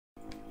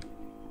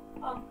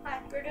Hi,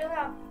 we're doing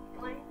a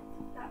blind.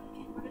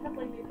 We're doing a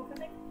blind makeup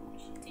thing.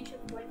 T-shirt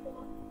and blindfold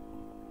on.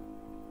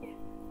 Yeah.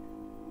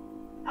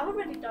 I've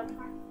already done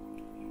her.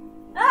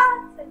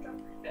 Ah! Said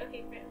drunk.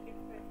 Okay, great.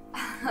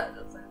 That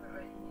doesn't sound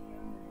right.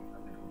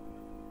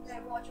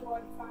 Yeah, watch a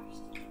lot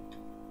first.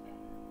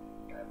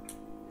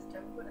 It's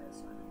Jim what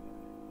is on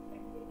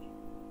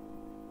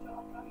Draw a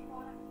brush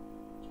on it.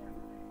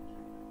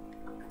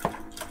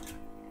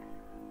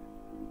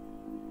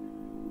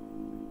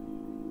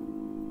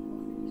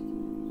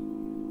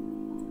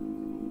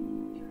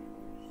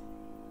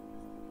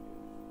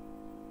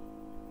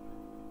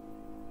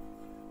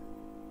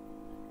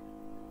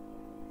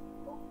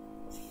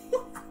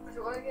 So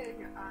what I get in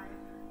your eye?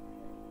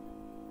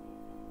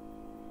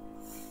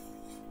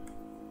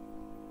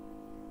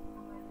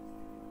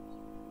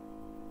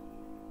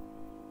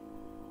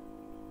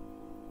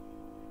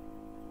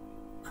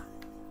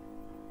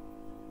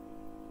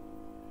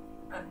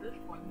 And this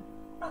one.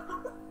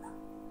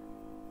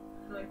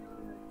 Like,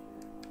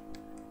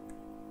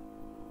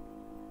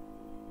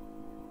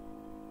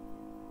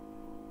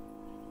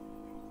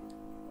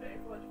 Wait,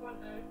 which one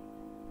now?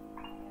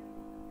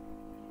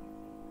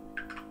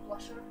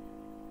 blusher.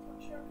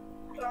 Blusher.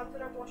 So I'll do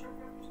our blusher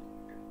first.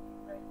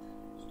 Right.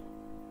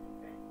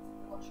 Okay.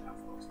 Blusher.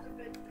 I've lost the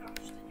big brush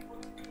that you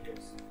want to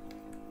use.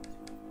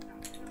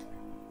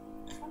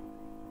 This one?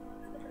 No,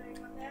 it's the big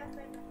one there.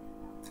 Right now.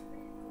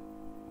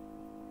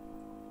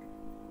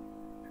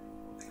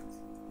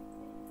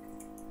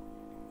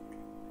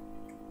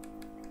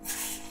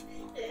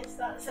 Yes,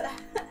 that's it. Is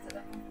it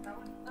that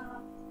one? Uh-huh.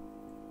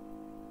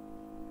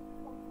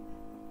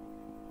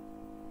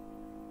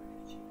 Where's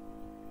your cheek?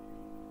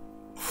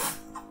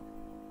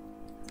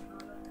 Oh,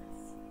 that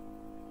is.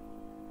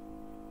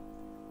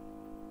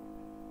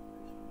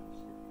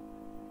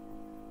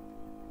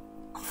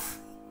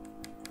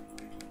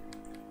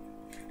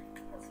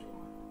 That's the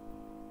one.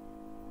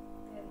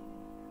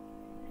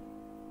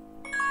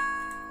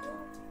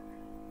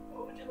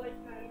 What would you like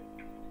now?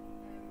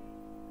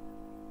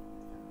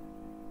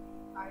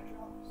 Eye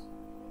drops.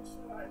 So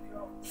I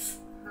dropped.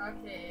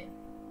 Okay.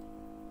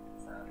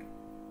 So,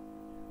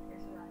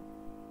 here's your eye.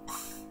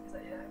 Is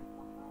that your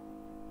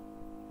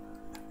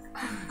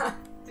eye?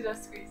 Did I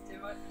squeeze too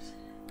much?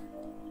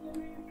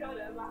 You got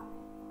it, man.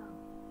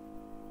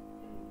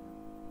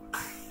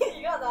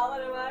 You got that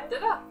one, am I?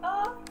 Did I?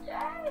 Oh,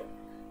 yay!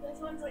 This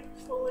one's like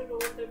slowly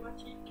going down my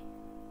cheek.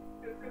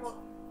 Okay, what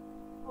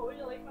would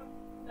you like now?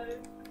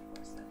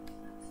 What's this?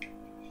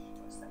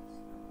 What's this?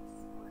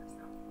 What is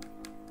that?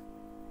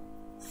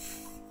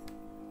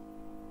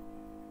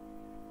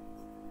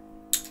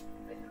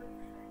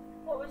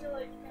 What would you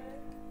like now?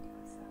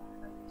 What's that?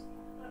 I used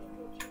that. That's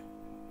blush.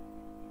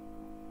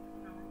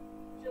 No.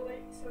 Would you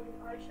like some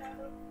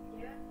eyeshadow?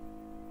 Yeah.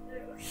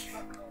 Yeah, okay.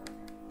 What colour?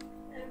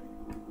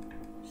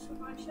 Some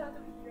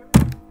eyeshadow here.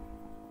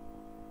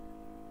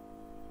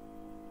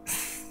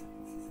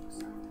 What's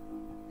that?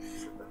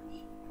 It's a brush.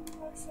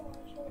 That's some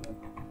eyeshadow.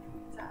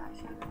 Is that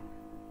eyeshadow?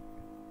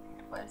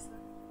 What is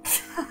that?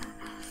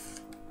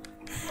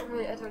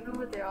 Wait, I don't know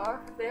what they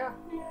are. They are.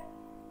 Yeah.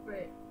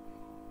 Wait.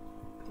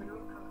 I don't know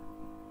what colour.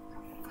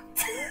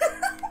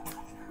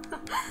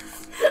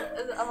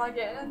 Am I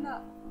getting in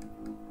that?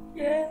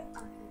 Yeah.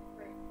 Okay,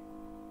 wait.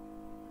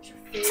 What's your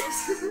face?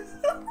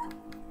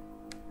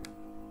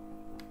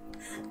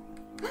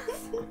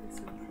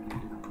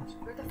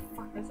 Where the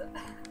fuck is it?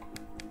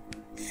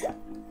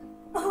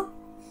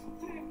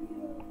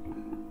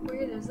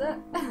 Where is it?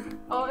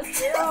 Oh, it's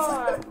there!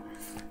 Oh!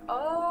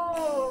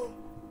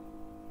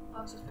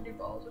 Oh, it's just for new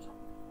balls or something.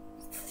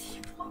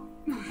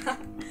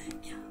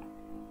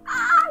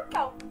 Ah!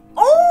 Go!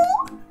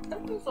 Oh!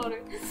 I'm so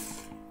sorry.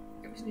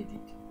 It was needed.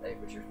 Right,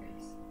 where's your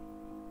face?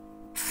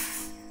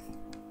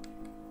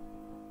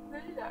 No,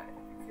 you don't. I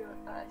can feel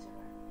it. That is your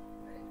eye.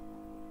 Right.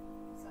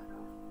 Is that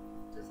enough?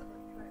 Does it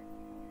look right?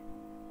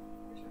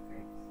 Where's your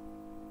face?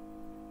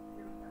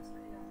 No, that's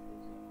not your eye.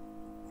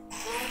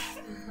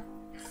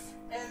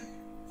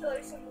 Do you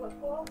like some lip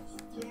gloss?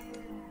 Yeah.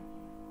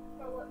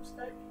 Or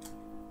lipstick?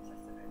 Is that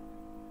the right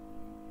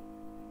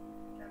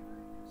camera?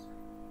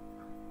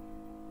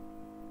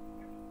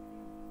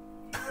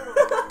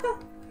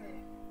 Okay.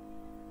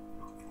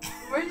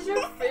 Where's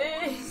your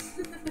face?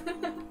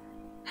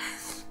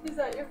 Is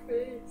that your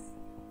face?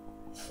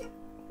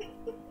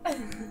 I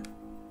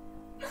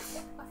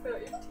feel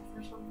like you have teeth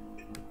or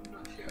something. I'm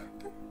not sure.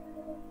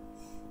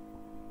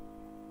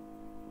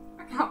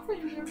 I can't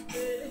find your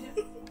face.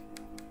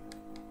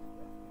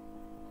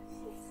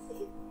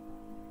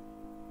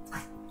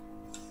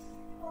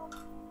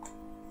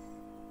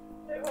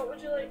 Wait, what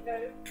would you like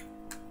now?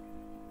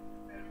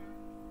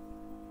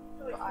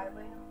 For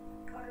eyeliner.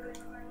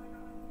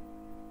 Eyeliner.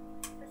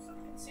 There's some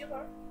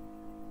concealer.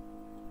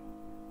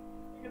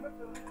 You never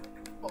put it.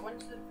 What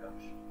one's the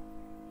brush?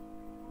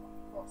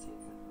 What's the brush?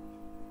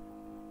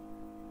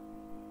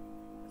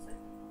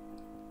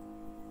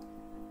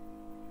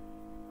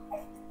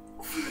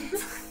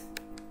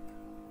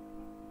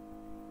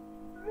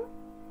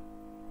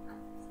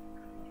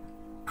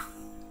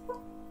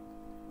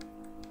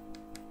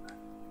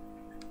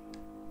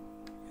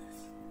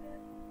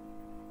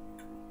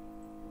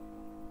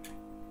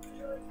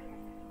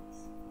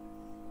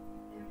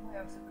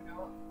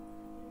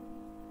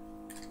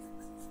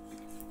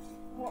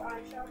 more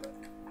eyeshadow.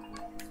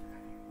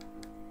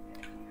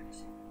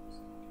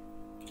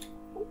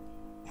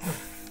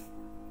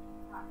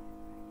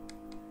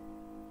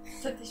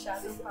 Did the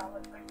shadow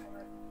palette thing come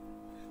out?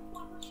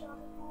 What was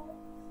shadow palette?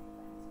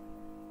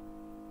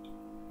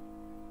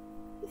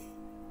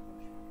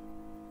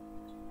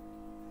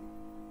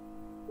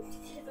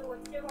 You don't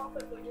want to come off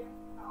it, would you?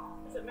 Oh.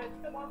 Is it meant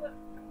to come off it?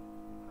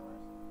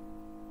 Colours.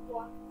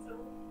 Black,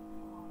 silver,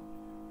 Oh.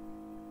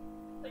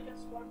 like a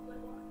sparkly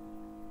black.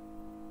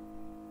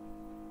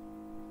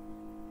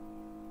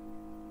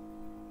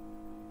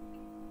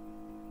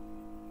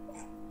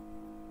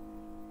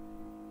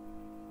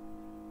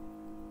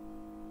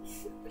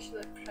 Does she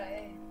look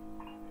pretty?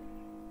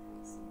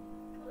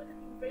 Like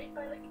right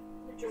by like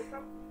the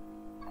Joker.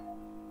 Oh.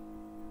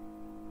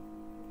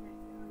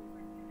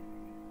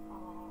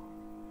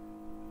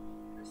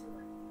 Where's the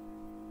light?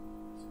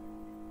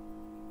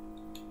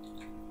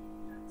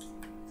 That's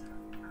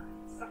really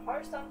nice. A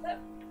horse stamp it.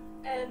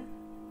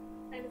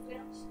 Anything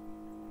else?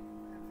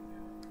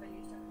 Have I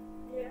used it?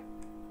 Yeah.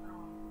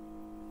 Oh.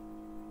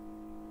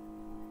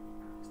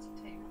 Just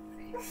to take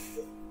my face.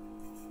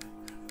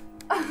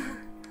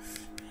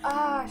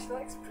 Ah, she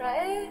looks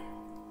pretty.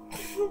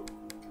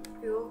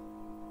 Cool.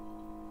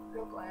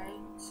 Cool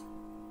lines.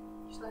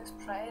 She looks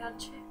pretty,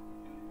 doesn't she?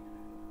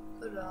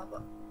 So do I,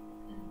 but.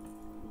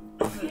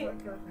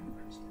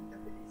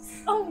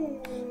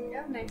 Oh! You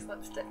have nice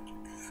lipstick.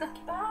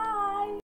 Bye!